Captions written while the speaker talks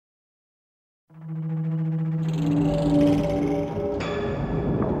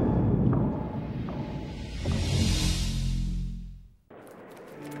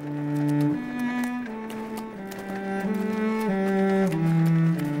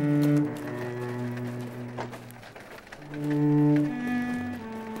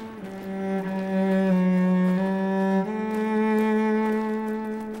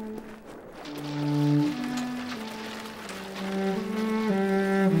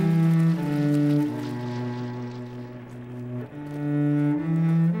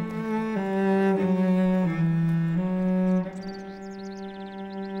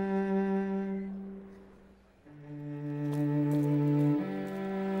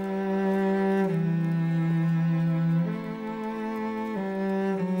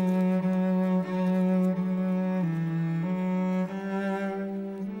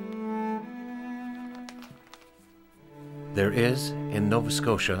There is, in Nova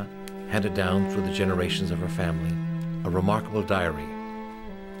Scotia, handed down through the generations of her family, a remarkable diary,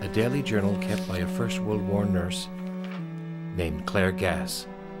 a daily journal kept by a First World War nurse named Claire Gass.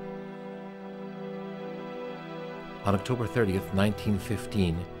 On October 30th,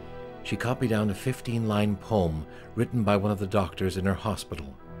 1915, she copied down a 15-line poem written by one of the doctors in her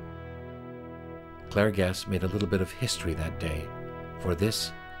hospital. Claire Gass made a little bit of history that day, for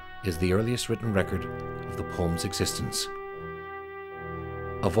this is the earliest written record of the poem's existence.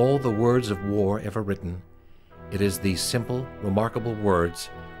 Of all the words of war ever written, it is these simple, remarkable words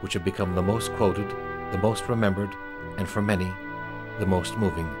which have become the most quoted, the most remembered, and for many, the most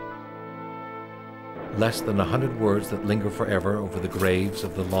moving. Less than 100 words that linger forever over the graves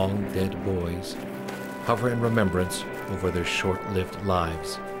of the long-dead boys, hover in remembrance over their short-lived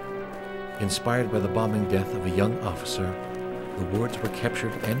lives. Inspired by the bombing death of a young officer, the words were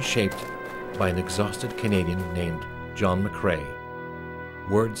captured and shaped by an exhausted Canadian named John McCrae.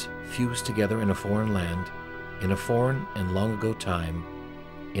 Words fused together in a foreign land, in a foreign and long-ago time,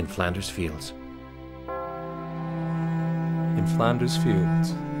 in Flanders Fields. In Flanders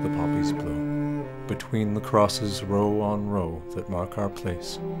Fields, the poppies blow, between the crosses row on row that mark our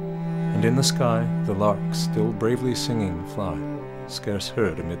place, and in the sky the larks still bravely singing fly, scarce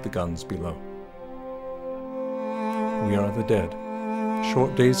heard amid the guns below. We are the dead.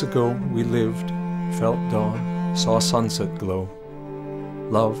 Short days ago we lived, felt dawn, saw sunset glow,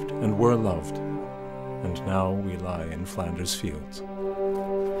 loved and were loved, and now we lie in Flanders Fields.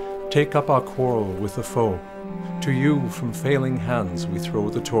 Take up our quarrel with the foe. To you from failing hands we throw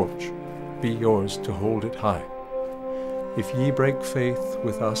the torch. Be yours to hold it high. If ye break faith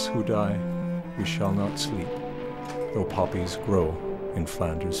with us who die, we shall not sleep, though poppies grow in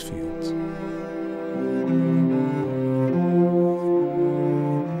Flanders Fields.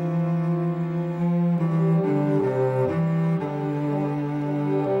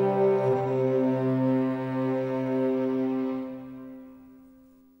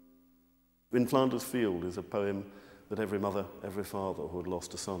 In Flanders Field is a poem that every mother, every father who had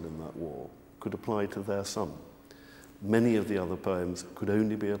lost a son in that war could apply to their son. Many of the other poems could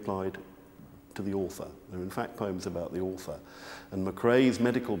only be applied to the author. They're in fact poems about the author. And McCrae's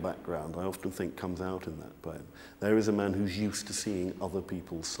medical background, I often think, comes out in that poem. There is a man who's used to seeing other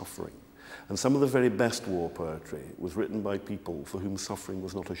people's suffering. And some of the very best war poetry was written by people for whom suffering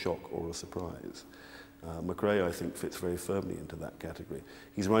was not a shock or a surprise. McCrae, I think, fits very firmly into that category.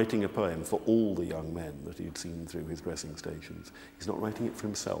 He's writing a poem for all the young men that he'd seen through his dressing stations. He's not writing it for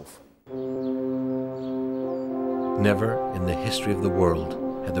himself. Never in the history of the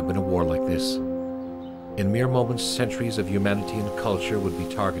world had there been a war like this. In mere moments, centuries of humanity and culture would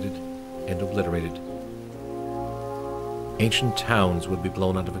be targeted and obliterated. Ancient towns would be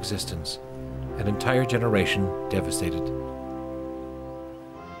blown out of existence, an entire generation devastated.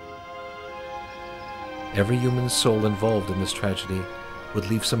 Every human soul involved in this tragedy would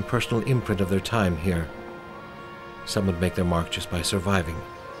leave some personal imprint of their time here. Some would make their mark just by surviving.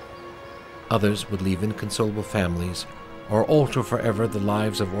 Others would leave inconsolable families or alter forever the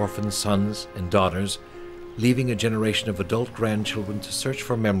lives of orphan sons and daughters, leaving a generation of adult grandchildren to search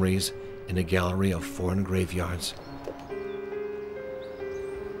for memories in a gallery of foreign graveyards.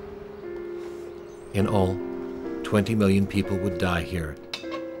 In all, 20 million people would die here,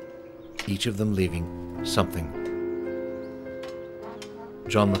 each of them leaving something.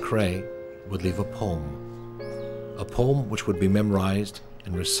 John McCrae would leave a poem which would be memorized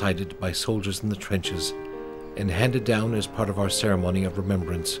and recited by soldiers in the trenches and handed down as part of our ceremony of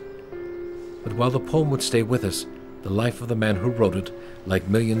remembrance. But while the poem would stay with us, the life of the man who wrote it, like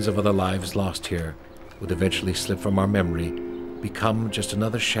millions of other lives lost here, would eventually slip from our memory, become just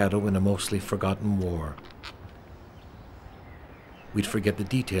another shadow in a mostly forgotten war. We'd forget the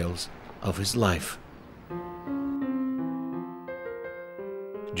details of his life.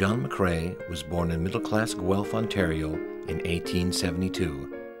 John McCrae was born in middle-class Guelph, Ontario in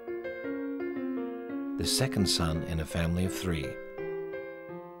 1872, the second son in a family of 3.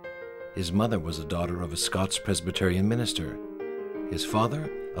 His mother was the daughter of a Scots Presbyterian minister. His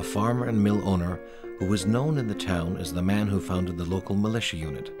father, a farmer and mill owner who was known in the town as the man who founded the local militia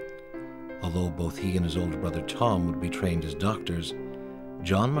unit. Although both he and his older brother Tom would be trained as doctors,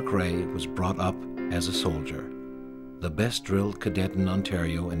 John McCrae was brought up as a soldier, the best drilled cadet in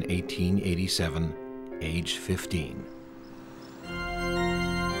Ontario in 1887, age 15.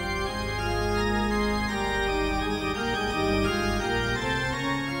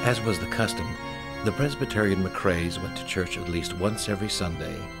 As was the custom, the Presbyterian McCrae's went to church at least once every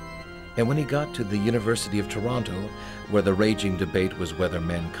Sunday, and when he got to the University of Toronto, where the raging debate was whether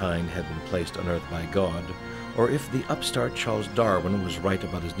mankind had been placed on earth by God, or if the upstart Charles Darwin was right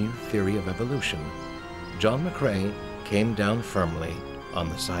about his new theory of evolution, John McCrae came down firmly on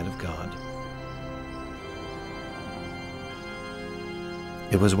the side of God.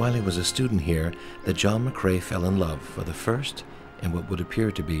 It was while he was a student here that John McCrae fell in love for the first and what would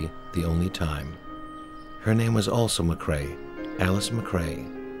appear to be the only time. Her name was also McCrae, Alice McCrae,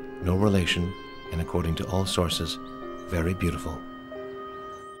 no relation, and according to all sources, very beautiful.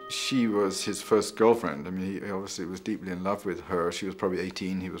 She was his first girlfriend. I mean, he obviously was deeply in love with her. She was probably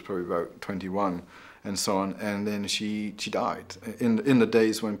 18, he was probably about 21, and so on. And then she died in the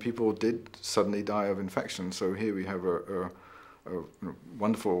days when people did suddenly die of infection. So here we have a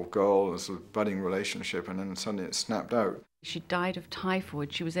wonderful girl, a sort of budding relationship, and then suddenly it snapped out. She died of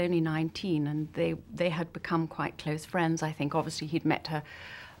typhoid. She was only 19, and they had become quite close friends, I think. Obviously, he'd met her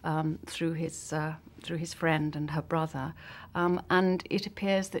through his friend and her brother, and it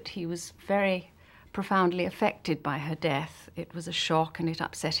appears that he was very profoundly affected by her death. It was a shock, and it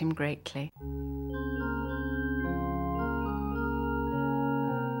upset him greatly.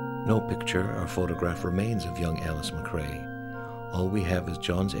 No picture or photograph remains of young Alice McCrae. All we have is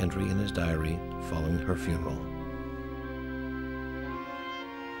John's entry in his diary following her funeral.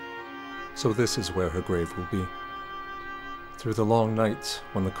 So this is where her grave will be. Through the long nights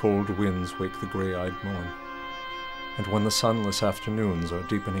when the cold winds wake the grey-eyed morn, and when the sunless afternoons are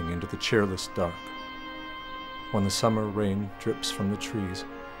deepening into the cheerless dark, when the summer rain drips from the trees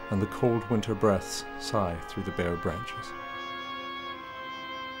and the cold winter breaths sigh through the bare branches.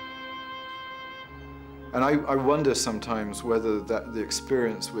 And I wonder sometimes whether the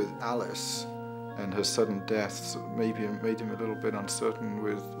experience with Alice and her sudden death maybe made him a little bit uncertain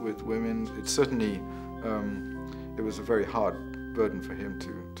with women. It certainly, it was a very hard burden for him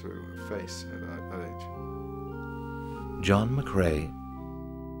to face at that age. John McCrae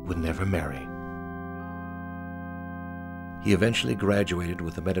would never marry. He eventually graduated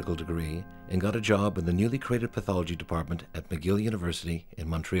with a medical degree and got a job in the newly created pathology department at McGill University in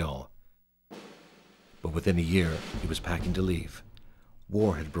Montreal. But within a year, he was packing to leave.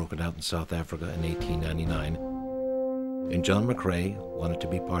 War had broken out in South Africa in 1899, and John McCrae wanted to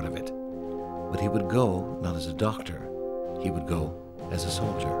be part of it. But he would go not as a doctor, he would go as a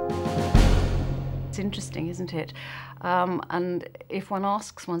soldier. It's interesting, isn't it? And if one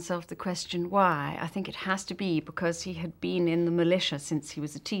asks oneself the question why, I think it has to be because he had been in the militia since he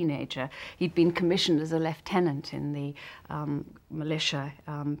was a teenager. He'd been commissioned as a lieutenant in the militia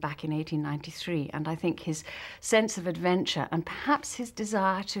back in 1893, and I think his sense of adventure and perhaps his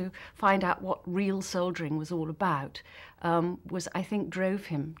desire to find out what real soldiering was all about was, I think, drove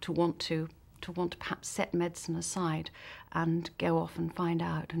him to want to perhaps set medicine aside and go off and find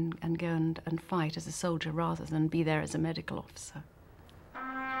out and go and fight as a soldier rather than be there as a medical officer.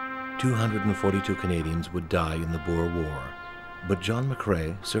 242 Canadians would die in the Boer War, but John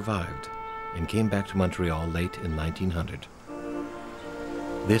McCrae survived and came back to Montreal late in 1900.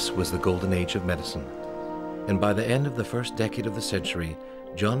 This was the golden age of medicine, and by the end of the first decade of the century,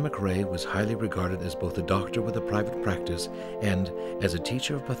 John McCrae was highly regarded as both a doctor with a private practice and as a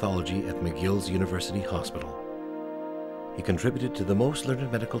teacher of pathology at McGill's University Hospital. He contributed to the most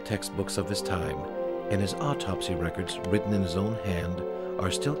learned medical textbooks of his time, and his autopsy records, written in his own hand,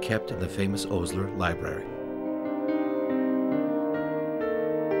 are still kept in the famous Osler Library.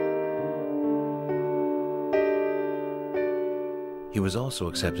 He was also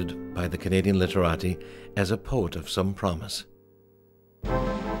accepted by the Canadian literati as a poet of some promise.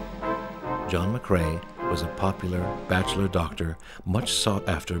 John McCrae was a popular bachelor doctor, much sought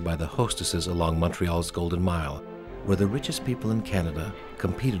after by the hostesses along Montreal's Golden Mile, where the richest people in Canada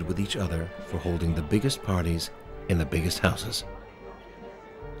competed with each other for holding the biggest parties in the biggest houses.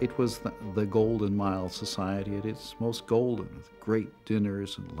 It was the Golden Mile Society at its most golden, with great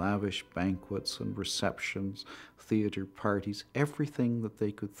dinners and lavish banquets and receptions, theater parties, everything that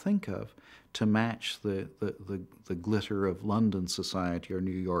they could think of to match the glitter of London society or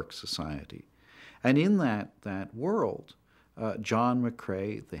New York society. And in that world, John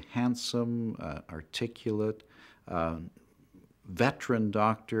McCrae, the handsome, articulate, veteran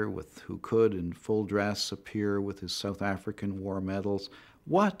doctor who could in full dress appear with his South African war medals,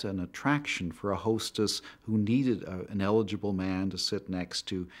 what an attraction for a hostess who needed an eligible man to sit next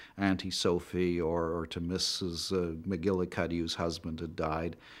to Auntie Sophie or to Mrs. McGillicuddy, whose husband had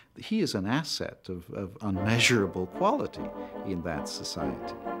died. He is an asset of unmeasurable quality in that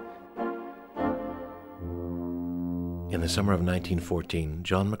society. In the summer of 1914,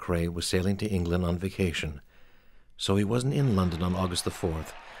 John McCrae was sailing to England on vacation, so he wasn't in London on August the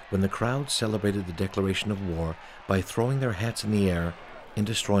 4th when the crowd celebrated the declaration of war by throwing their hats in the air and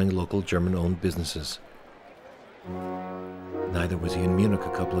destroying local German-owned businesses. Neither was he in Munich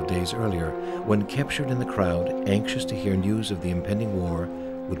a couple of days earlier, when captured in the crowd, anxious to hear news of the impending war,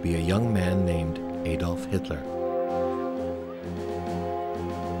 would be a young man named Adolf Hitler.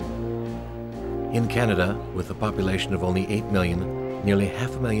 In Canada, with a population of only 8 million, nearly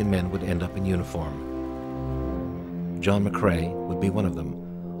 500,000 men would end up in uniform. John McCrae would be one of them,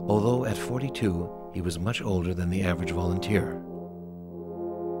 although at 42, he was much older than the average volunteer.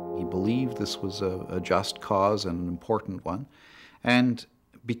 He believed this was a just cause and an important one, and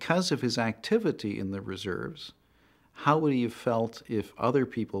because of his activity in the reserves, how would he have felt if other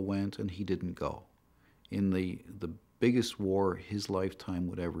people went and he didn't go in the biggest war his lifetime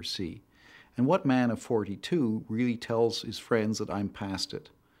would ever see? And what man of 42 really tells his friends that I'm past it?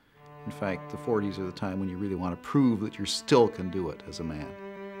 In fact, the 40s are the time when you really want to prove that you still can do it as a man.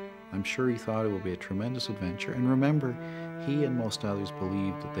 I'm sure he thought it would be a tremendous adventure, and remember, he and most others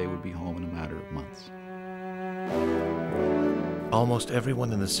believed that they would be home in a matter of months. Almost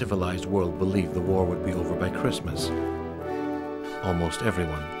everyone in the civilized world believed the war would be over by Christmas. Almost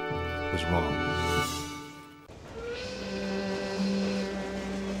everyone was wrong.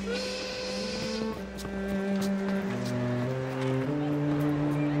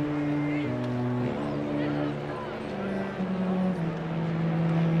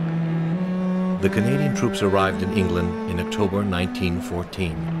 The Canadian troops arrived in England in October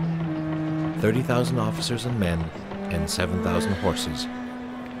 1914. 30,000 officers and men and 7,000 horses.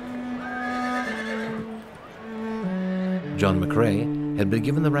 John McCrae had been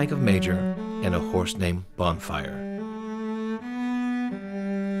given the rank of major and a horse named Bonfire.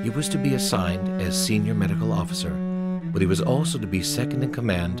 He was to be assigned as senior medical officer, but he was also to be second in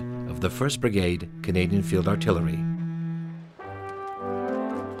command of the 1st Brigade Canadian Field Artillery.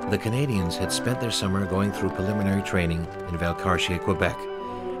 The Canadians had spent their summer going through preliminary training in Valcartier, Quebec,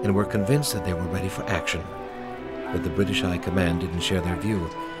 and were convinced that they were ready for action. But the British High Command didn't share their view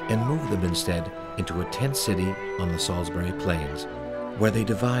and moved them instead into a tent city on the Salisbury Plains, where they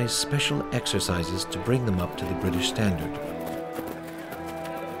devised special exercises to bring them up to the British standard.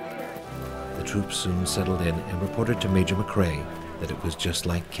 The troops soon settled in and reported to Major McCrae that it was just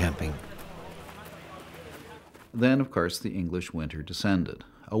like camping. Then, of course, the English winter descended.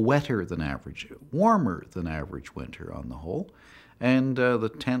 A wetter than average, warmer than average winter on the whole. And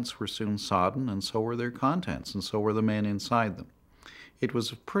the tents were soon sodden, and so were their contents, and so were the men inside them. It was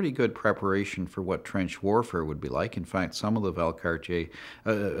a pretty good preparation for what trench warfare would be like. In fact, some of the Valcartier,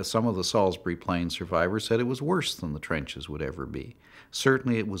 some of the Salisbury Plains survivors said it was worse than the trenches would ever be.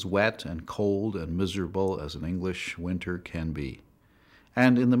 Certainly it was wet and cold and miserable as an English winter can be.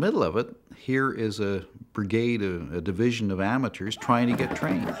 And in the middle of it, here is a brigade, a division of amateurs trying to get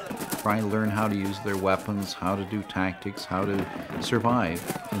trained, trying to learn how to use their weapons, how to do tactics, how to survive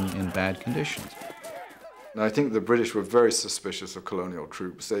in bad conditions. And I think the British were very suspicious of colonial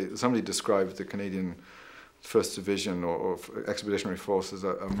troops. Somebody described the Canadian 1st Division or Expeditionary Force as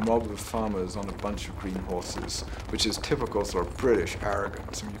a mob of farmers on a bunch of green horses, which is typical sort of British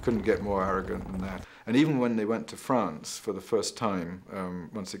arrogance. I mean, you couldn't get more arrogant than that. And even when they went to France for the first time,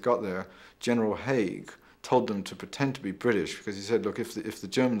 once they got there, General Haig told them to pretend to be British, because he said, look, if the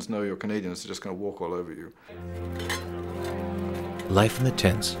Germans know you're Canadians, they're just going to walk all over you. Life in the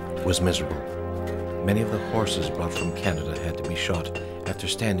tents was miserable. Many of the horses brought from Canada had to be shot after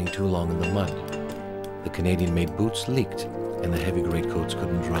standing too long in the mud. The Canadian-made boots leaked, and the heavy greatcoats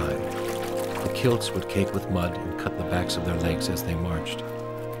couldn't dry. The kilts would cake with mud and cut the backs of their legs as they marched.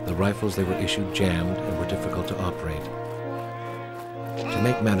 The rifles they were issued jammed and were difficult to operate. To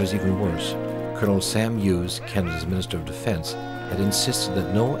make matters even worse, Colonel Sam Hughes, Canada's Minister of Defense, had insisted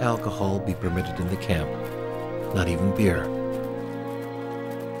that no alcohol be permitted in the camp, not even beer.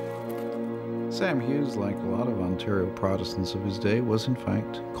 Sam Hughes, like a lot of Ontario Protestants of his day, was in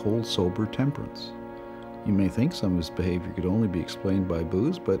fact cold, sober temperance. You may think some of his behavior could only be explained by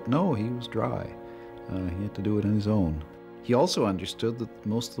booze, but no, he was dry. He had to do it on his own. He also understood that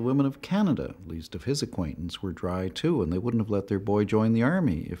most of the women of Canada, at least of his acquaintance, were dry too, and they wouldn't have let their boy join the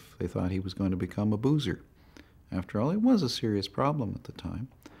army if they thought he was going to become a boozer. After all, it was a serious problem at the time.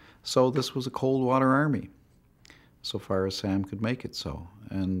 So this was a cold water army, so far as Sam could make it so.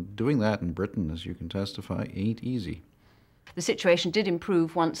 And doing that in Britain, as you can testify, ain't easy. The situation did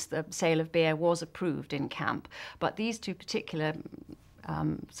improve once the sale of beer was approved in camp, but these two particular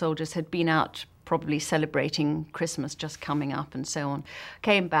soldiers had been out probably celebrating Christmas just coming up and so on,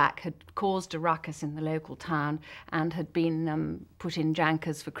 came back, had caused a ruckus in the local town and had been put in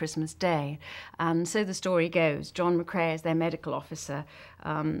jankers for Christmas Day. And so the story goes, John McCrae, as their medical officer,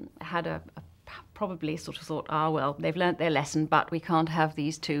 had a probably sort of thought, ah, well, they've learnt their lesson, but we can't have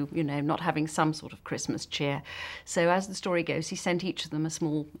these two, you know, not having some sort of Christmas cheer. So as the story goes, he sent each of them a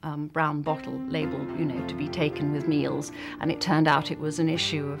small brown bottle labelled, you know, to be taken with meals. And it turned out it was an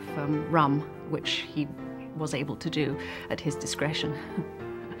issue of rum, which he was able to do at his discretion,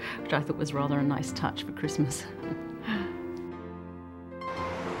 which I thought was rather a nice touch for Christmas.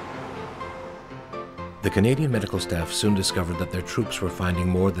 The Canadian medical staff soon discovered that their troops were finding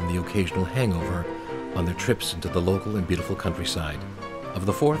more than the occasional hangover on their trips into the local and beautiful countryside. Of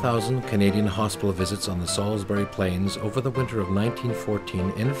the 4,000 Canadian hospital visits on the Salisbury Plains over the winter of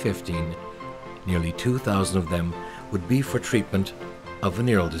 1914 and 15, nearly 2,000 of them would be for treatment of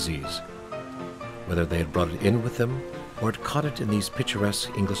venereal disease. Whether they had brought it in with them or had caught it in these picturesque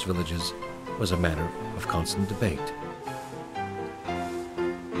English villages was a matter of constant debate.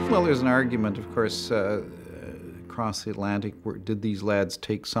 Well, there's an argument, of course, across the Atlantic. Did these lads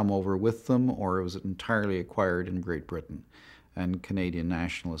take some over with them, or was it entirely acquired in Great Britain? And Canadian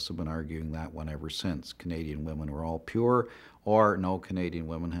nationalists have been arguing that one ever since. Canadian women were all pure, or no, Canadian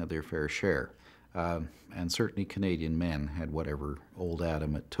women had their fair share. And certainly Canadian men had whatever old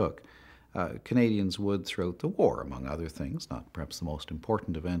Adam it took. Canadians would, throughout the war, among other things, not perhaps the most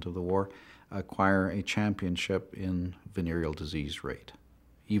important event of the war, acquire a championship in venereal disease rate.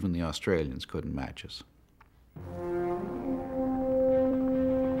 Even the Australians couldn't match us.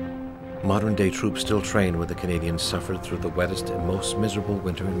 Modern-day troops still train where the Canadians suffered through the wettest and most miserable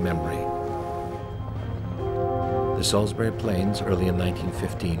winter in memory. The Salisbury Plains, early in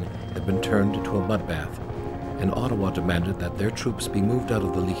 1915, had been turned into a mud bath, and Ottawa demanded that their troops be moved out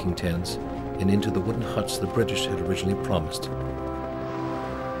of the leaking tents and into the wooden huts the British had originally promised.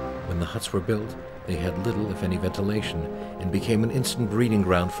 When the huts were built, they had little, if any, ventilation and became an instant breeding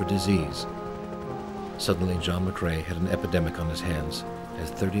ground for disease. Suddenly, John McCrae had an epidemic on his hands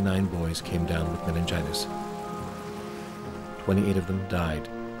as 39 boys came down with meningitis. 28 of them died,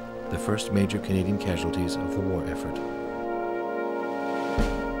 the first major Canadian casualties of the war effort.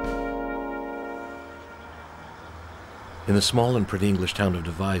 In the small and pretty English town of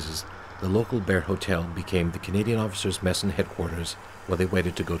Devizes, the local Bear Hotel became the Canadian officers' mess and headquarters while they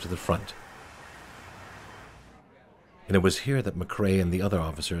waited to go to the front. And it was here that McCrae and the other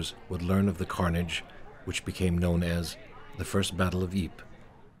officers would learn of the carnage which became known as the First Battle of Ypres.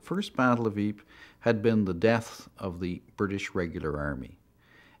 First Battle of Ypres had been the death of the British Regular Army,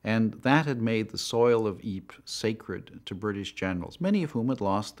 and that had made the soil of Ypres sacred to British generals, many of whom had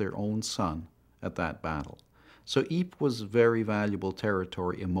lost their own son at that battle. So Ypres was very valuable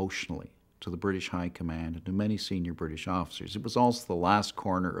territory emotionally to the British High Command and to many senior British officers. It was also the last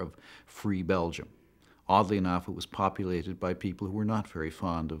corner of free Belgium. Oddly enough, it was populated by people who were not very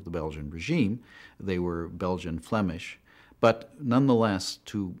fond of the Belgian regime. They were Belgian Flemish. But nonetheless,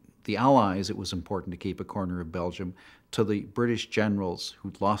 to the Allies, it was important to keep a corner of Belgium. To the British generals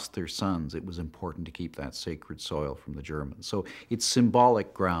who'd lost their sons, it was important to keep that sacred soil from the Germans. So it's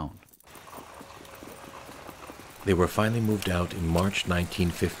symbolic ground. They were finally moved out in March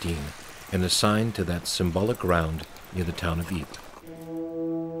 1915 and assigned to that symbolic ground near the town of Ypres.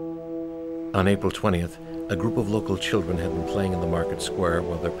 On April 20th, a group of local children had been playing in the market square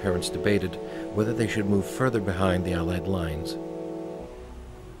while their parents debated whether they should move further behind the Allied lines.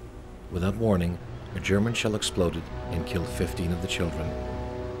 Without warning, a German shell exploded and killed 15 of the children.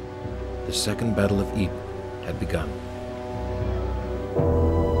 The Second Battle of Ypres had begun.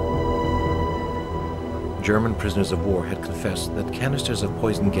 German prisoners of war had confessed that canisters of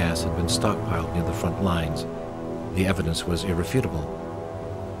poison gas had been stockpiled near the front lines. The evidence was irrefutable.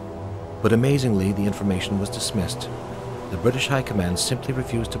 But amazingly, the information was dismissed. The British High Command simply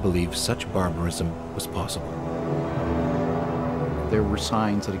refused to believe such barbarism was possible. There were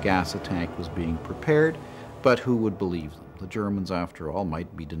signs that a gas attack was being prepared, but who would believe them? The Germans, after all,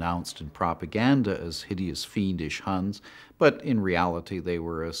 might be denounced in propaganda as hideous, fiendish Huns, but in reality they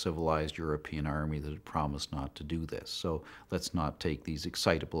were a civilized European army that had promised not to do this. So let's not take these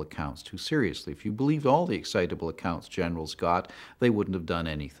excitable accounts too seriously. If you believed all the excitable accounts generals got, they wouldn't have done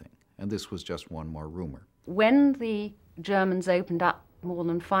anything. And this was just one more rumor. When the Germans opened up more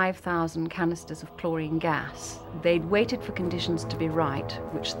than 5,000 canisters of chlorine gas, they'd waited for conditions to be right,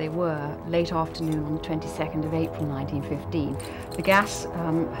 which they were, late afternoon on the 22nd of April 1915. The gas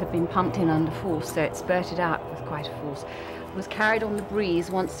had been pumped in under force, so it spurted out with quite a force. It was carried on the breeze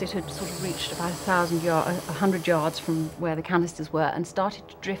once it had sort of reached about 100 yards from where the canisters were and started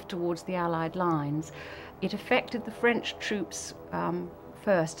to drift towards the Allied lines. It affected the French troops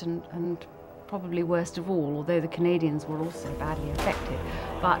first and probably worst of all, although the Canadians were also badly affected.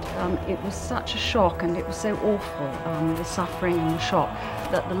 But it was such a shock and it was so awful, the suffering and the shock,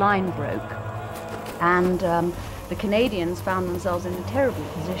 that the line broke And the Canadians found themselves in a terrible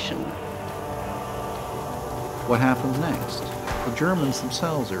position. What happens next? The Germans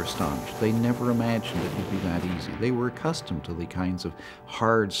themselves are astonished. They never imagined it would be that easy. They were accustomed to the kinds of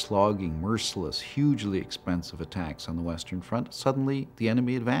hard, slogging, merciless, hugely expensive attacks on the Western Front. Suddenly, the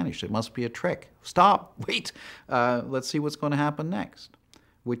enemy had vanished. It must be a trick. Stop! Wait! Let's see what's going to happen next.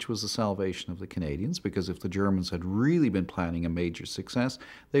 Which was the salvation of the Canadians, because if the Germans had really been planning a major success,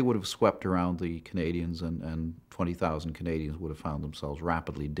 they would have swept around the Canadians, and 20,000 Canadians would have found themselves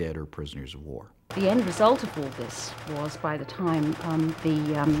rapidly dead or prisoners of war. The end result of all this was, by the time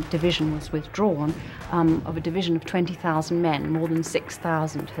the division was withdrawn, of a division of 20,000 men, more than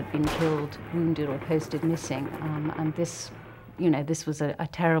 6,000 had been killed, wounded, or posted missing. And this, this was a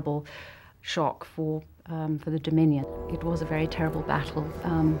terrible shock for the Dominion. It was a very terrible battle,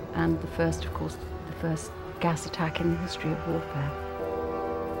 and the first, of course, the first gas attack in the history of warfare.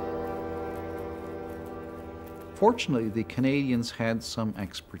 Fortunately, the Canadians had some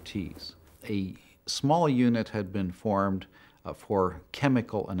expertise. A small unit had been formed for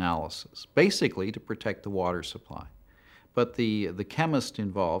chemical analysis, basically to protect the water supply. But the chemist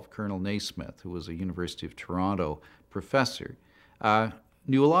involved, Colonel Naismith, who was a University of Toronto professor,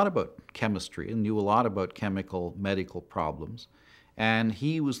 knew a lot about chemistry and knew a lot about chemical medical problems. And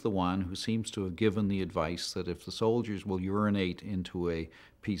he was the one who seems to have given the advice that if the soldiers will urinate into a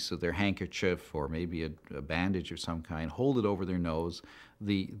piece of their handkerchief or maybe a bandage of some kind, hold it over their nose,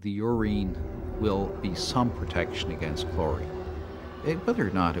 the urine will be some protection against chlorine. Whether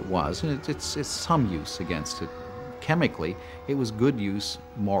or not it was, and it's some use against it. Chemically, it was good use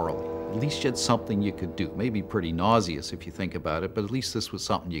morally. At least you had something you could do. Maybe pretty nauseous if you think about it, but at least this was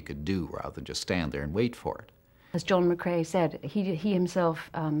something you could do rather than just stand there and wait for it. As John McCrae said, he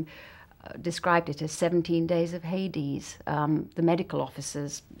himself described it as 17 days of Hades. The medical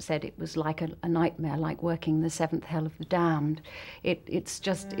officers said it was like a nightmare, like working the seventh hell of the damned. It's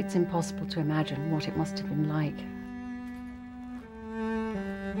impossible to imagine what it must have been like.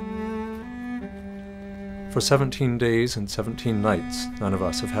 For 17 days and 17 nights, none of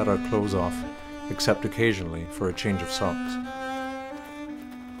us have had our clothes off, except occasionally for a change of socks.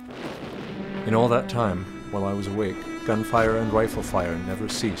 In all that time, while I was awake, gunfire and rifle fire never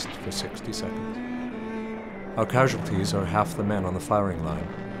ceased for 60 seconds. Our casualties are half the men on the firing line.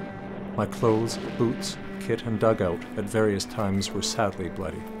 My clothes, boots, kit and dugout at various times were sadly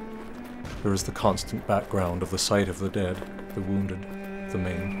bloody. There is the constant background of the sight of the dead, the wounded, the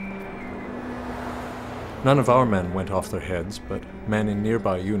maimed. None of our men went off their heads, but men in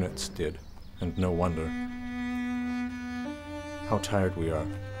nearby units did, and no wonder. How tired we are,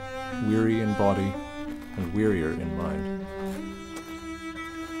 weary in body and wearier in mind.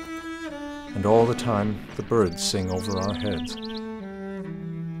 And all the time, the birds sing over our heads.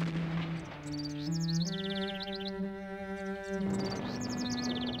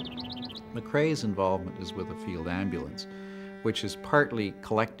 McCrae's involvement is with a field ambulance, which is partly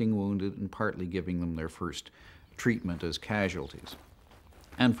collecting wounded and partly giving them their first treatment as casualties.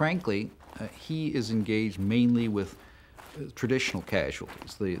 And frankly, he is engaged mainly with traditional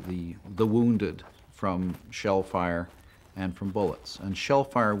casualties, the wounded from shell fire and from bullets. And shell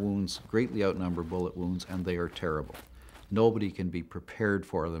fire wounds greatly outnumber bullet wounds, and they are terrible. Nobody can be prepared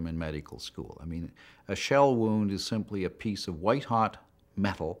for them in medical school. I mean, a shell wound is simply a piece of white-hot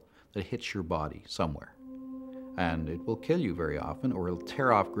metal that hits your body somewhere. And it will kill you very often, or it'll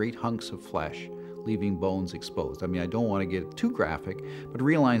tear off great hunks of flesh, leaving bones exposed. I mean, I don't want to get too graphic, but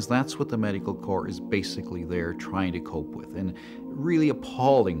realize that's what the medical corps is basically there trying to cope with. And really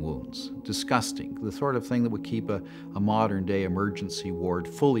appalling wounds, disgusting, the sort of thing that would keep a modern-day emergency ward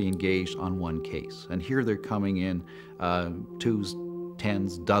fully engaged on one case. And here they're coming in twos,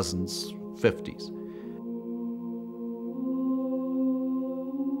 tens, dozens, 50s.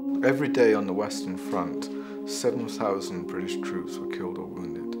 Every day on the Western Front, 7,000 British troops were killed or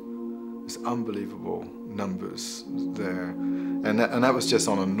wounded. It's unbelievable numbers there. And that was just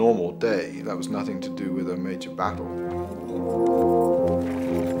on a normal day. That was nothing to do with a major battle.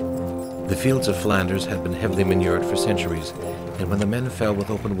 The fields of Flanders had been heavily manured for centuries, and when the men fell with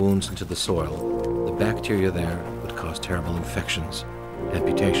open wounds into the soil, the bacteria there would cause terrible infections.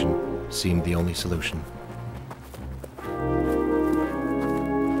 Amputation seemed the only solution.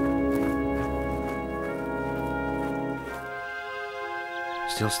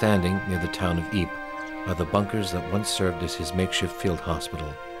 Still standing near the town of Ypres are the bunkers that once served as his makeshift field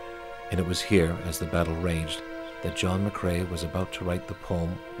hospital. And it was here, as the battle raged, that John McCrae was about to write the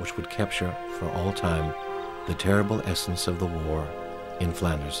poem which would capture, for all time, the terrible essence of the war in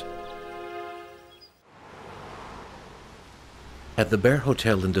Flanders. At the Bear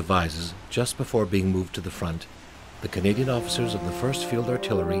Hotel in Devizes, just before being moved to the front, the Canadian officers of the 1st Field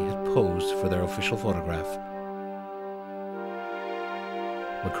Artillery had posed for their official photograph.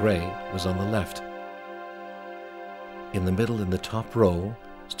 McCrae was on the left. In the middle, in the top row,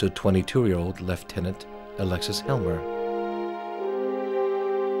 stood 22-year-old Lieutenant Alexis Helmer.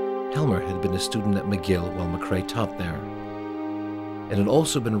 Helmer had been a student at McGill while McCrae taught there, and had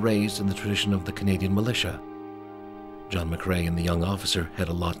also been raised in the tradition of the Canadian militia. John McCrae and the young officer had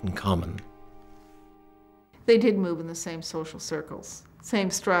a lot in common. They did move in the same social circles, same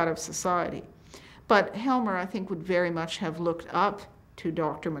strata of society. But Helmer, I think, would very much have looked up to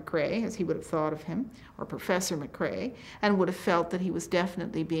Dr. McCrae, as he would have thought of him, or Professor McCrae, and would have felt that he was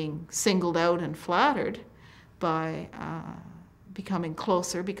definitely being singled out and flattered by becoming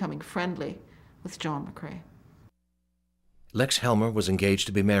closer, becoming friendly with John McCrae. Lex Helmer was engaged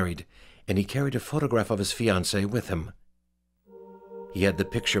to be married, and he carried a photograph of his fiancée with him. He had the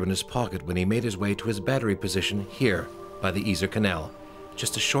picture in his pocket when he made his way to his battery position here, by the Yser Canal,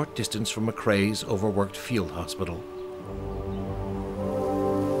 just a short distance from McCrae's overworked field hospital.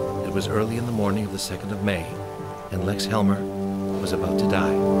 It was early in the morning of the 2nd of May, and Lex Helmer was about to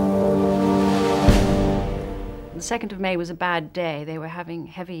die. The 2nd of May was a bad day. They were having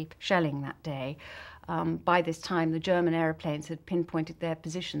heavy shelling that day. By this time, the German aeroplanes had pinpointed their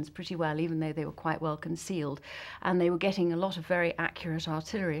positions pretty well, even though they were quite well concealed, and they were getting a lot of very accurate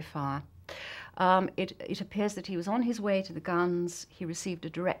artillery fire. It appears that he was on his way to the guns. He received a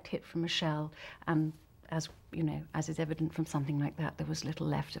direct hit from a shell, and as you know, as is evident from something like that, there was little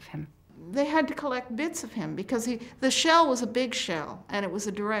left of him. They had to collect bits of him because the shell was a big shell and it was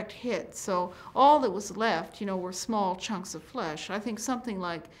a direct hit. So all that was left, were small chunks of flesh. I think something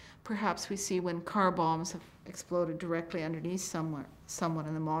like perhaps we see when car bombs have exploded directly underneath someone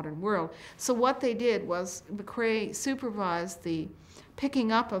in the modern world. So what they did was McCrae supervised the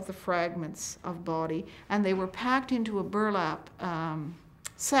picking up of the fragments of body, and they were packed into a burlap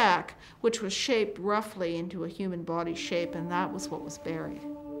sack, which was shaped roughly into a human body shape, and that was what was buried.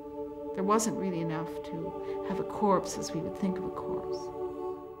 There wasn't really enough to have a corpse as we would think of a corpse.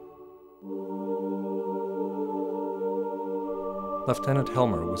 Lieutenant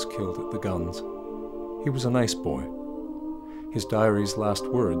Helmer was killed at the guns. He was a nice boy. His diary's last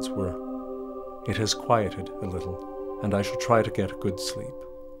words were, "It has quieted a little, and I shall try to get a good sleep."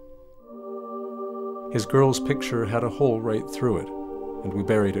 His girl's picture had a hole right through it, and we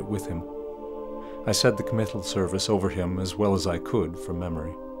buried it with him. I said the committal service over him as well as I could from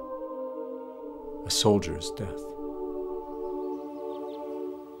memory. A soldier's death.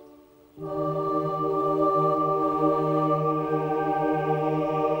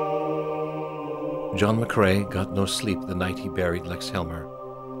 John McCrae got no sleep the night he buried Lex Helmer.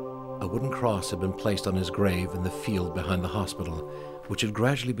 A wooden cross had been placed on his grave in the field behind the hospital, which had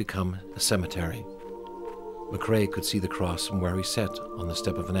gradually become a cemetery. McCrae could see the cross from where he sat on the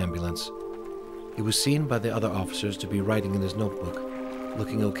step of an ambulance. He was seen by the other officers to be writing in his notebook,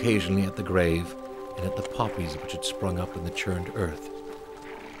 looking occasionally at the grave and at the poppies which had sprung up in the churned earth.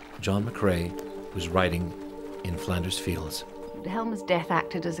 John McCrae was writing in Flanders Fields. Helmer's death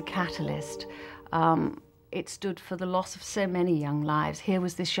acted as a catalyst. It stood for the loss of so many young lives. Here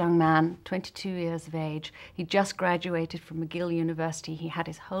was this young man, 22 years of age. He just graduated from McGill University. He had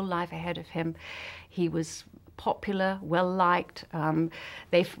his whole life ahead of him. He was popular, well-liked.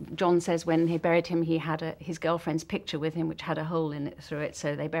 John says when he buried him, he had his girlfriend's picture with him, which had a hole in it through it,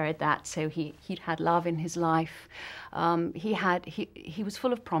 so they buried that. So he'd had love in his life. He was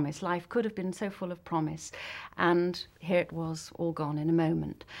full of promise. Life could have been so full of promise. And here it was, all gone in a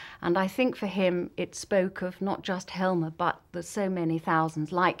moment. And I think for him, it spoke of not just Helmer, but there's so many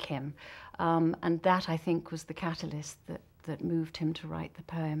thousands like him. And that, I think, was the catalyst that moved him to write the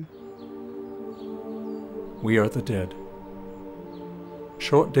poem. We are the dead.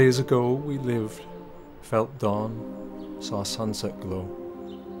 Short days ago we lived, felt dawn, saw sunset glow,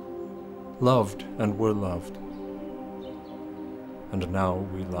 loved and were loved, and now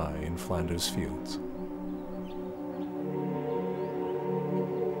we lie in Flanders Fields.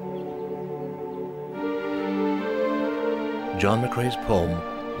 John McCrae's poem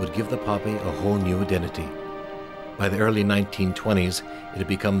would give the poppy a whole new identity. By the early 1920s, it had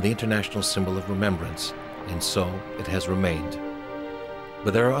become the international symbol of remembrance, and so it has remained.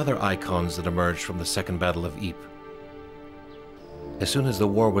 But there are other icons that emerged from the Second Battle of Ypres. As soon as the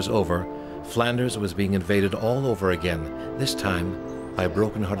war was over, Flanders was being invaded all over again, this time by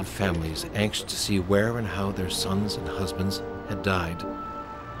broken-hearted families anxious to see where and how their sons and husbands had died.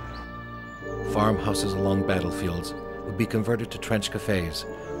 Farmhouses along battlefields would be converted to trench cafes,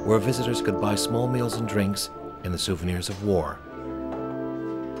 where visitors could buy small meals and drinks and the souvenirs of war.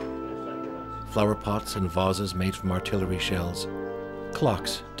 flower pots and vases made from artillery shells,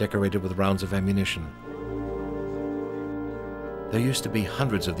 clocks decorated with rounds of ammunition. There used to be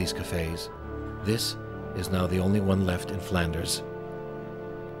hundreds of these cafes. This is now the only one left in Flanders.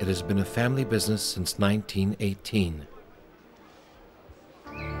 It has been a family business since 1918.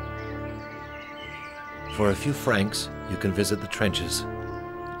 For a few francs, you can visit the trenches,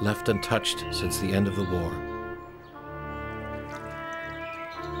 left untouched since the end of the war.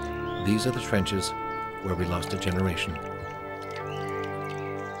 These are the trenches where we lost a generation.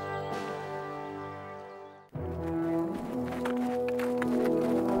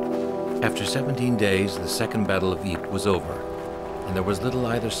 After 17 days, the Second Battle of Ypres was over, and there was little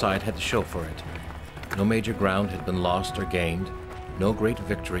either side had to show for it. No major ground had been lost or gained, no great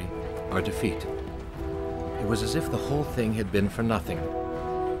victory or defeat. It was as if the whole thing had been for nothing.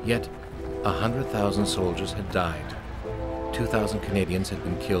 Yet, 100,000 soldiers had died. 2,000 Canadians had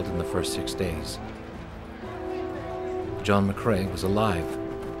been killed in the first 6 days. John McCrae was alive,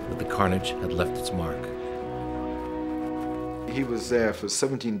 but the carnage had left its mark. He was there for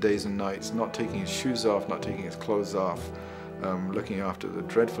 17 days and nights, not taking his shoes off, not taking his clothes off, looking after the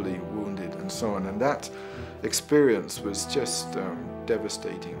dreadfully wounded and so on. And that experience was just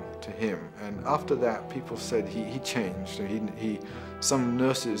devastating to him. And after that, people said he changed. Some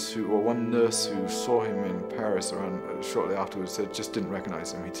nurses one nurse who saw him in Paris around shortly afterwards said just didn't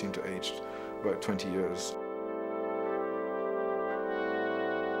recognize him. He seemed to have aged about 20 years.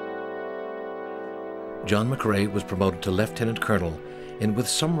 John McCrae was promoted to Lieutenant Colonel and with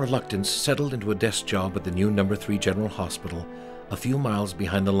some reluctance settled into a desk job at the new No. 3 General Hospital a few miles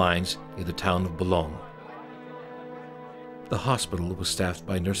behind the lines near the town of Boulogne. The hospital was staffed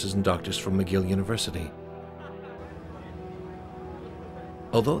by nurses and doctors from McGill University.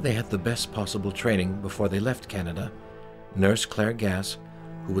 Although they had the best possible training before they left Canada, Nurse Claire Gass,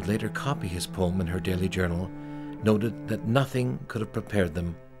 who would later copy his poem in her daily journal, noted that nothing could have prepared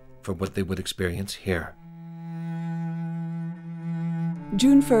them for what they would experience here.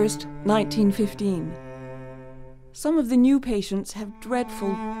 June 1st, 1915. Some of the new patients have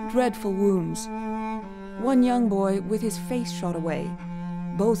dreadful, dreadful wounds. One young boy with his face shot away,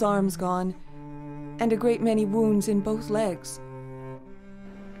 both arms gone, and a great many wounds in both legs.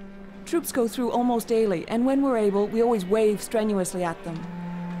 Troops go through almost daily, and when we're able, we always wave strenuously at them.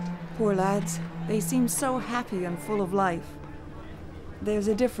 Poor lads, they seem so happy and full of life. There's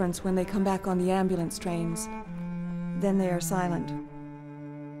a difference when they come back on the ambulance trains. Then they are silent.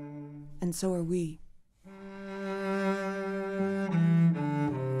 And so are we.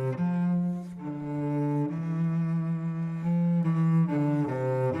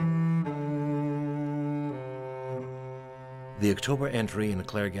 The October entry in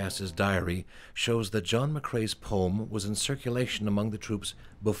Claire Gass's diary shows that John McCrae's poem was in circulation among the troops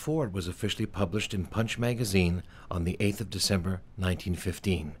before it was officially published in Punch magazine on the 8th of December,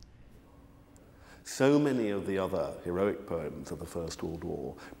 1915. So many of the other heroic poems of the First World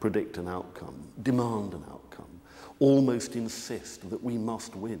War predict an outcome, demand an outcome, almost insist that we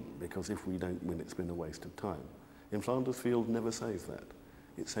must win, because if we don't win, it's been a waste of time. In Flanders Fields never says that.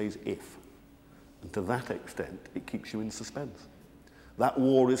 It says if. And to that extent, it keeps you in suspense. That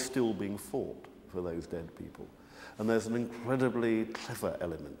war is still being fought for those dead people. And there's an incredibly clever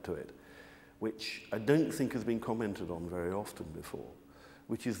element to it, which I don't think has been commented on very often before,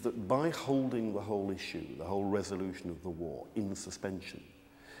 which is that by holding the whole issue, the whole resolution of the war, in suspension,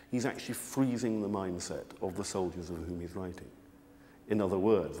 he's actually freezing the mindset of the soldiers of whom he's writing. In other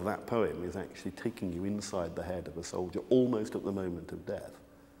words, that poem is actually taking you inside the head of a soldier almost at the moment of death,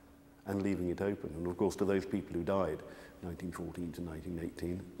 and leaving it open. And of course, to those people who died 1914 to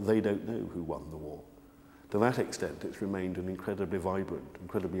 1918, they don't know who won the war. To that extent, it's remained an incredibly vibrant,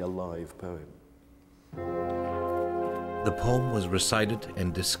 incredibly alive poem. The poem was recited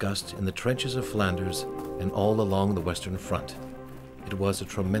and discussed in the trenches of Flanders and all along the Western Front. It was a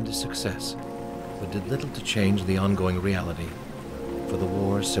tremendous success, but did little to change the ongoing reality, for the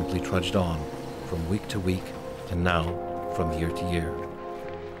war simply trudged on from week to week and now from year to year.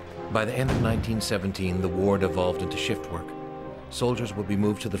 By the end of 1917, the war devolved into shift work. Soldiers would be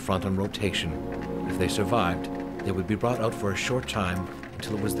moved to the front on rotation. If they survived, they would be brought out for a short time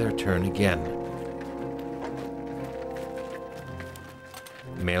until it was their turn again.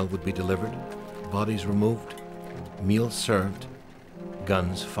 Mail would be delivered, bodies removed, meals served,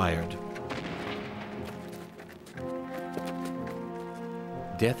 guns fired.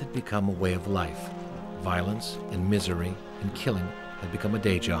 Death had become a way of life. Violence and misery and killing had become a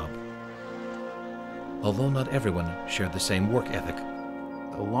day job. Although not everyone shared the same work ethic.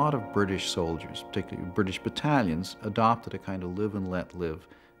 A lot of British soldiers, particularly British battalions, adopted a kind of live and let live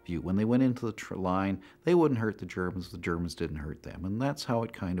dispute. When they went into the line, they wouldn't hurt the Germans didn't hurt them. And that's how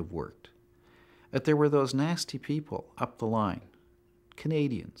it kind of worked. But there were those nasty people up the line,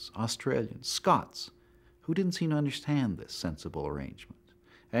 Canadians, Australians, Scots, who didn't seem to understand this sensible arrangement,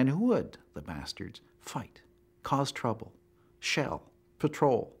 and who would, the bastards, fight, cause trouble, shell,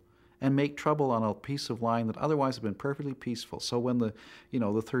 patrol, and make trouble on a piece of line that otherwise had been perfectly peaceful. So when the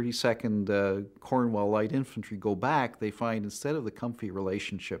 32nd Cornwall Light Infantry go back, they find instead of the comfy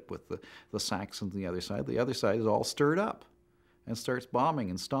relationship with the Saxons on the other side is all stirred up and starts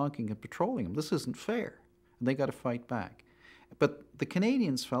bombing and stonking and patrolling them. This isn't fair, and they got to fight back. But the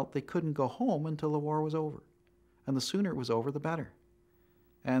Canadians felt they couldn't go home until the war was over, and the sooner it was over, the better.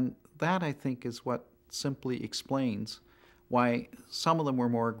 And that, I think, is what simply explains why some of them were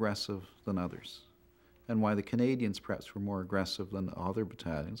more aggressive than others, and why the Canadians perhaps were more aggressive than other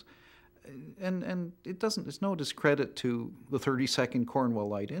battalions. And it's no discredit to the 32nd Cornwall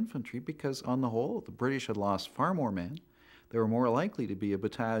Light Infantry, because on the whole, the British had lost far more men. They were more likely to be a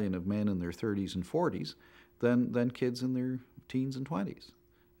battalion of men in their 30s and 40s than kids in their teens and 20s.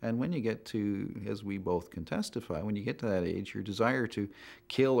 And when you get to, as we both can testify, when you get to that age, your desire to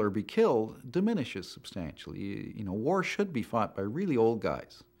kill or be killed diminishes substantially. War should be fought by really old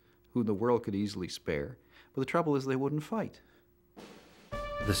guys who the world could easily spare. But the trouble is they wouldn't fight.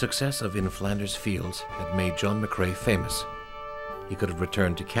 The success of In Flanders Fields had made John McCrae famous. He could have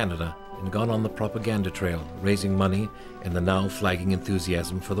returned to Canada and gone on the propaganda trail, raising money and the now flagging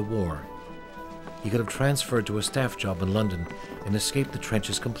enthusiasm for the war. He could have transferred to a staff job in London and escaped the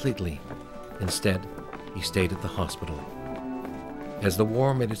trenches completely. Instead, he stayed at the hospital. As the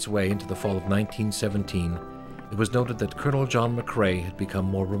war made its way into the fall of 1917, it was noted that Colonel John McCrae had become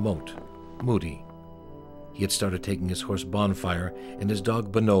more remote, moody. He had started taking his horse Bonfire and his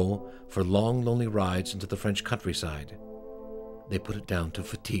dog Bonneau for long, lonely rides into the French countryside. They put it down to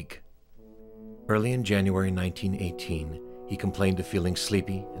fatigue. Early in January 1918, he complained of feeling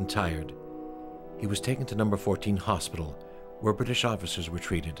sleepy and tired. He was taken to No. 14 Hospital, where British officers were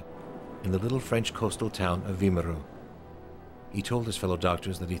treated, in the little French coastal town of Wimereux. He told his fellow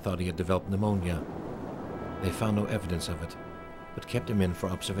doctors that he thought he had developed pneumonia. They found no evidence of it, but kept him in for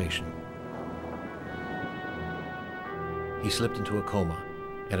observation. He slipped into a coma,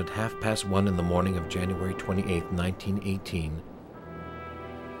 and at 1:30 in the morning of January 28, 1918,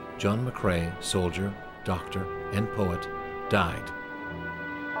 John McCrae, soldier, doctor, and poet, died.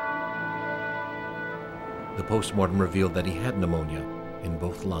 The postmortem revealed that he had pneumonia in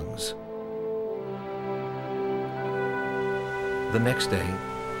both lungs. The next day,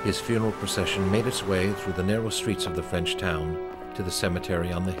 his funeral procession made its way through the narrow streets of the French town to the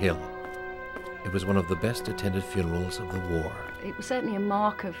cemetery on the hill. It was one of the best attended funerals of the war. It was certainly a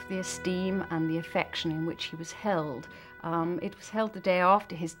mark of the esteem and the affection in which he was held. It was held the day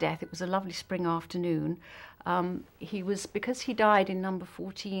after his death. It was a lovely spring afternoon. Because he died in No.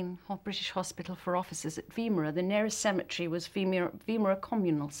 14 British Hospital for Officers at Wimereux, the nearest cemetery was Wimereux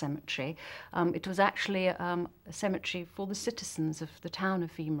Communal Cemetery. It was actually a cemetery for the citizens of the town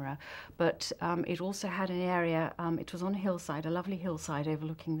of Wimereux, but it also had an area, it was on a hillside, a lovely hillside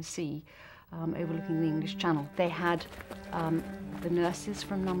overlooking the sea. Overlooking the English Channel. They had the nurses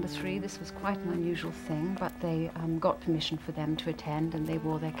from No. 3. This was quite an unusual thing, but they got permission for them to attend, and they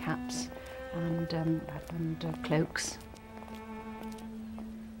wore their caps and cloaks.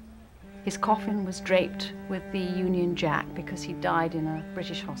 His coffin was draped with the Union Jack because he died in a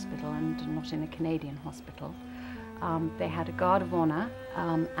British hospital and not in a Canadian hospital. They had a guard of honour,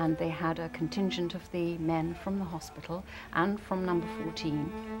 and they had a contingent of the men from the hospital and from No.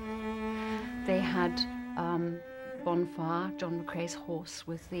 14. They had Bonfire, John McCrae's horse,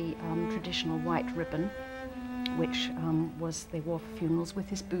 with the traditional white ribbon, which they wore for funerals, with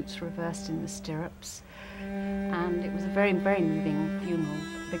his boots reversed in the stirrups. And it was a very, very moving funeral.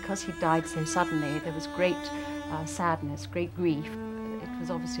 Because he died so suddenly, there was great sadness, great grief. It was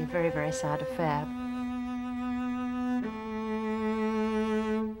obviously a very, very sad affair.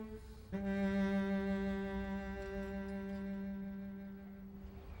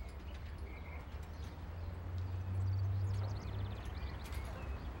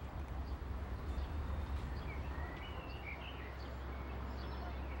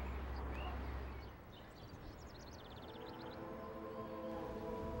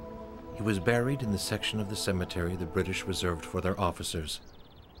 He was buried in the section of the cemetery the British reserved for their officers.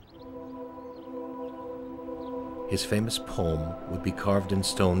 His famous poem would be carved in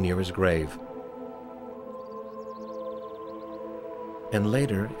stone near his grave. And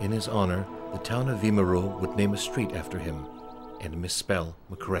later, in his honor, the town of Wimereux would name a street after him and misspell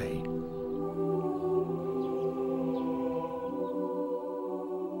McCrae.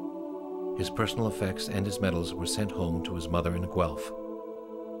 His personal effects and his medals were sent home to his mother in Guelph.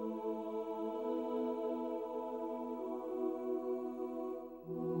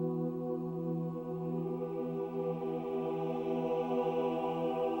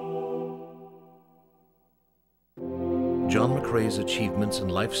 John McCrae's achievements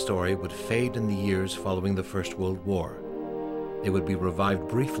and life story would fade in the years following the First World War. They would be revived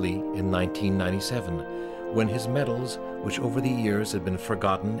briefly in 1997, when his medals, which over the years had been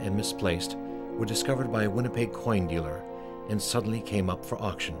forgotten and misplaced, were discovered by a Winnipeg coin dealer and suddenly came up for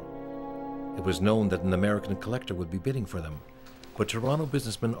auction. It was known that an American collector would be bidding for them, but Toronto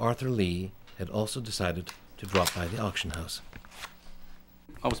businessman Arthur Lee had also decided to drop by the auction house.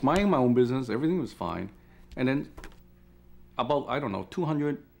 I was minding my own business, everything was fine, and then about, I don't know,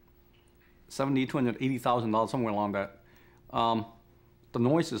 $270,000, $280,000, somewhere along that, the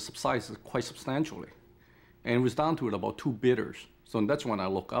noises subsided quite substantially. And it was down to about 2 bidders. So that's when I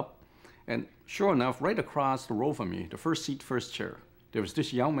look up. And sure enough, right across the row from me, the first seat, first chair, there was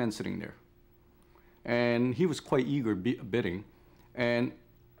this young man sitting there. And he was quite eager bidding. And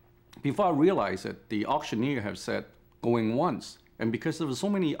before I realized it, the auctioneer had said, going once. And because there were so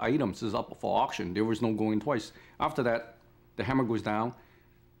many items is up for auction, there was no going twice. After that, the hammer goes down,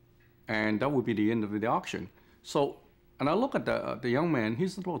 and that would be the end of the auction. So, and I look at the young man,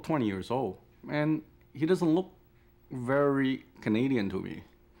 he's about 20 years old, and he doesn't look very Canadian to me.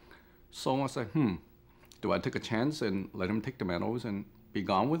 So I said, do I take a chance and let him take the medals and be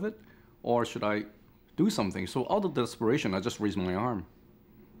gone with it? Or should I do something? So out of desperation, I just raised my arm.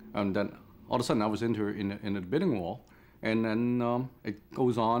 And then all of a sudden I was in the bidding wall, and then it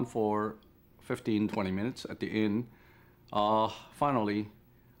goes on for 15, 20 minutes. At the end, finally,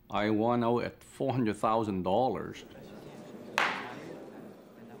 I won out at $400,000.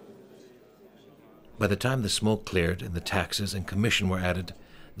 By the time the smoke cleared and the taxes and commission were added,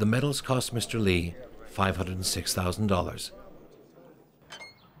 the medals cost Mr. Lee $506,000.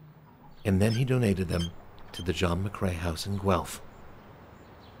 And then he donated them to the John McCrae House in Guelph.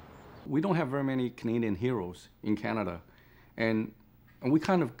 We don't have very many Canadian heroes in Canada, and we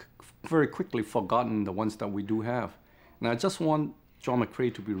kind of very quickly forgotten the ones that we do have. And I just want John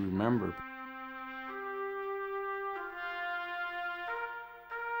McCrae to be remembered.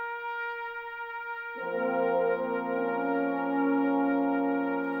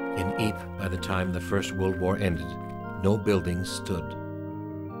 In Ypres, by the time the First World War ended, no buildings stood.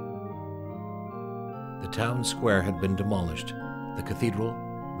 The town square had been demolished, the cathedral,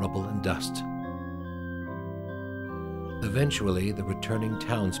 rubble and dust. Eventually, the returning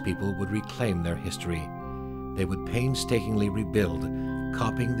townspeople would reclaim their history. They would painstakingly rebuild,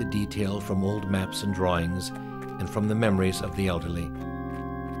 copying the detail from old maps and drawings and from the memories of the elderly.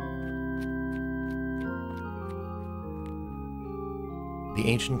 The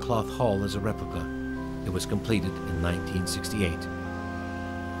ancient cloth hall is a replica. It was completed in 1968.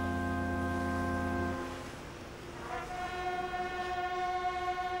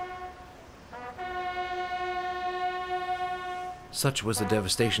 Such was the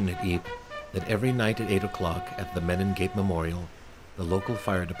devastation at Ypres that every night at 8 o'clock at the Menin Gate Memorial, the local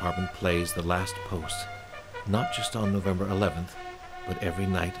fire department plays the last post, not just on November 11th, but every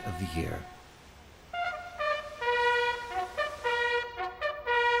night of the year.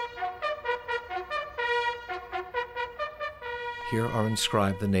 Here are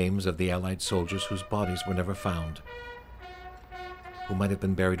inscribed the names of the Allied soldiers whose bodies were never found, who might have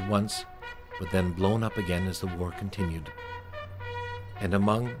been buried once, but then blown up again as the war continued. And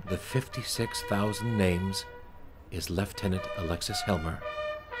among the 56,000 names is Lieutenant Alexis Helmer.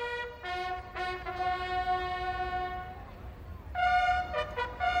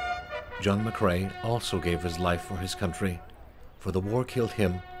 John McCrae also gave his life for his country, for the war killed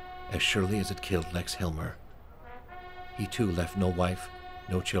him as surely as it killed Lex Helmer. He too left no wife,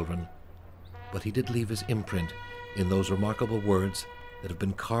 no children, but he did leave his imprint in those remarkable words that have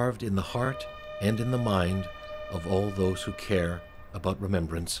been carved in the heart and in the mind of all those who care about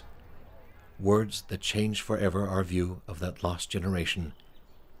remembrance. Words that changed forever our view of that lost generation,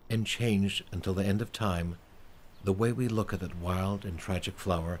 and changed until the end of time the way we look at that wild and tragic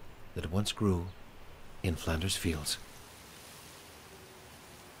flower that once grew in Flanders Fields.